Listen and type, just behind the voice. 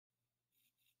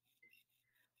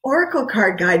Oracle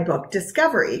Card Guidebook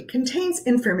Discovery contains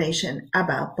information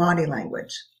about body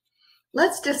language.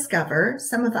 Let's discover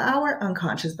some of our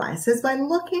unconscious biases by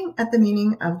looking at the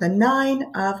meaning of the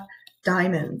 9 of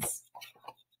diamonds.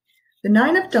 The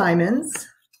 9 of diamonds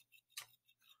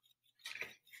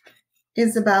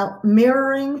is about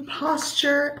mirroring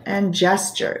posture and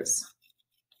gestures.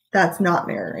 That's not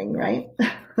mirroring, right?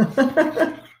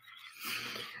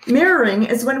 Mirroring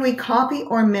is when we copy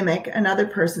or mimic another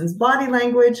person's body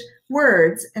language,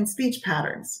 words, and speech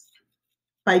patterns.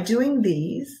 Try doing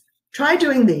these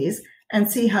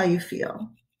and see how you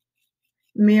feel.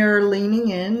 Mirror leaning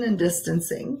in and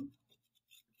distancing.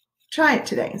 Try it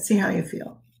today and see how you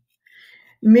feel.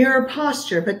 Mirror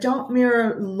posture, but don't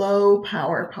mirror low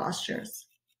power postures.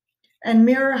 And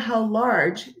mirror how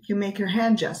large you make your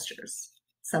hand gestures.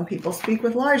 Some people speak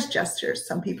with large gestures.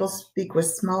 Some people speak with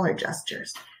smaller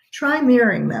gestures. Try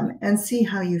mirroring them and see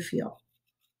how you feel.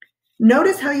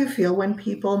 Notice how you feel when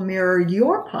people mirror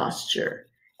your posture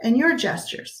and your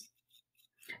gestures.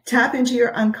 Tap into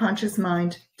your unconscious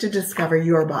mind to discover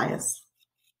your bias.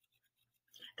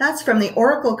 That's from the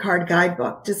Oracle Card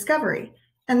Guidebook Discovery,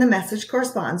 and the message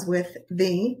corresponds with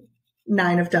the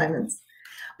 9 of diamonds.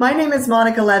 My name is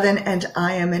Monica Levin, and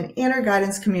I am an inner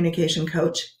guidance communication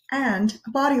coach and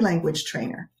a body language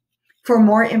trainer. For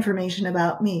more information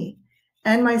about me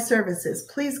and my services,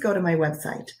 please go to my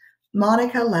website,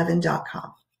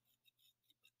 monicalevin.com.